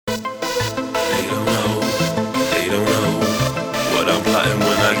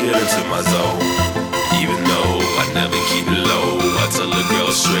into my zone. Even though I never keep it low, I tell a girl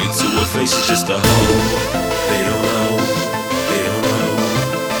straight to her face, she's just a hoe. They don't know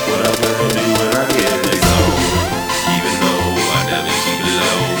what I'm gonna do when I get in their zone. Even though I never keep it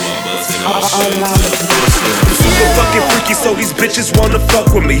low, I'm bustin' all straight to the puss. Super fucking freaky, so these bitches wanna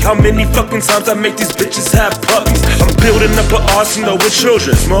fuck with me. How many fucking times I make these bitches have puppies? I'm building up an arsenal with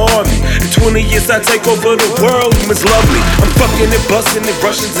children, my army. In 20 years I take over the world, it's lovely. I'm fucking and busting and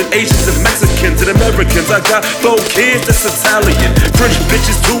Russians and Asians and Mexicans and Americans. I got 4 kids that's Italian, French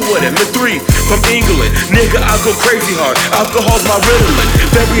bitches 2 of them and 3 from England. Nigga, I go crazy hard, alcohol's my Retalin.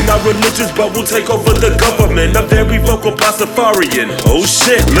 Very not religious, but we'll take over the government. A very vocal Pastafarian. Oh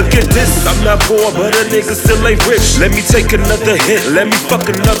shit, look at this. I'm not poor, but a nigga still ain't rich. Let me take another hit, let me fuck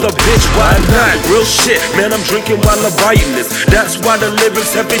another bitch. Why not? Real shit, man, I'm drinking while I'm writing this. That's why the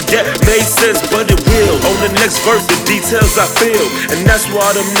lyrics haven't yet made sense, but it will. On the next verse, the details I feel, and that's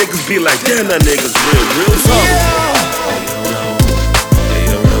why them niggas be like, damn, that nigga's real talk. They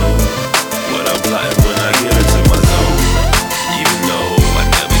don't know what I'm plotting when I get into my zone. Even though I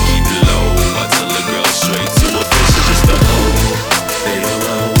never keep it low, I tell a girl straight to her face, she's just a hoe. They don't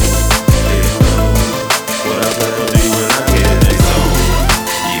know what I'm gonna do when I get in their zone.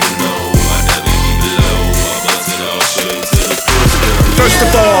 Even though I never keep it low, I'm bustin' all straight to the puss. First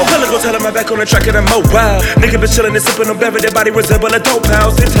of all, Pilla go tell him I'm back on the track and I'm mobile. Nigga been chillin' and sippin' on Belvedere, body resemble a dope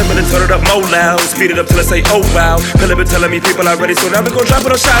house. In 10 minutes, turn it up more loud. Speed it up till I say, oh wow. Pilla been telling me people are ready, so now we gon' drop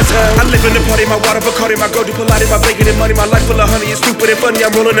it on Chi-Town. I live in the party, my water, Bacardi, my gold, Pilates, my bacon and money. My life full of honey, it's stupid and funny. I'm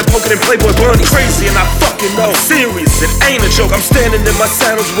rollin' and pokin and Playboy, Bunnies. Crazy and I fucking know. Serious, it ain't a joke. I'm standing in my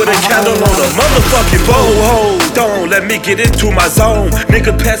sandals with a candle on a motherfucking bowl. Hold on, let me get into my zone.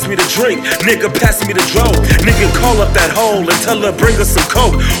 Nigga, pass me the drink. Nigga, pass me the drone. Nigga, call up that hole and tell her bring us some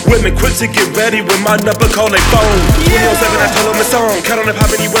coke. Women quick to get ready when my number call they phone. 2007, I tell them it's on. Count on up how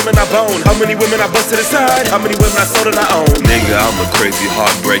many women I bone, how many women I busted inside, how many women I sold and I own. Nigga, I'm a crazy,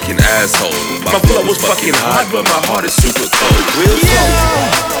 heartbreaking asshole. My flow was fucking hot, but my heart is super cold. Real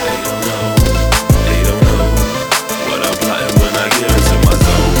talk. They don't know what I'm plotting when I get into my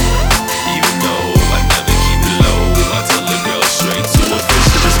zone. Even though I never keep it low, I tell a girl straight to her face,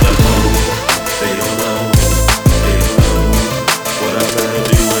 she's just a hoe. They don't know what I'm gonna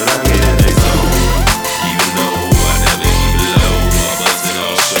do when I get in their zone. Even though I never keep it low, I'm bustin'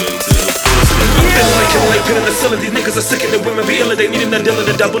 all straight to the puss. I'm feeling like killin, penicillin. These niggas are sick and the women be ill. They needin' a dealer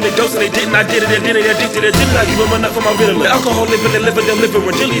to double their dose and they didn't. I did it, and did it, addicted. Didn't I give them enough for my Retalin? Alcohol living and living,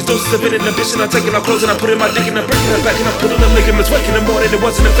 delivering. Deadliest doses of it, inhibition. I'm taking out clothes and I put in my dick and I'm breaking it back and I'm putting the ligaments. Waking in the morning, it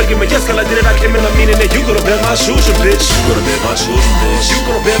wasn't a figment. Yes, girl, I did it. I came in, I'm meaning that you gonna bear my shoes, you bitch. You gonna bear my shoes, bitch. You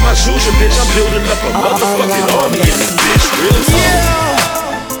gonna bear my shoes, you bitch. I'm building up a motherfucking army in this bitch. Real talk.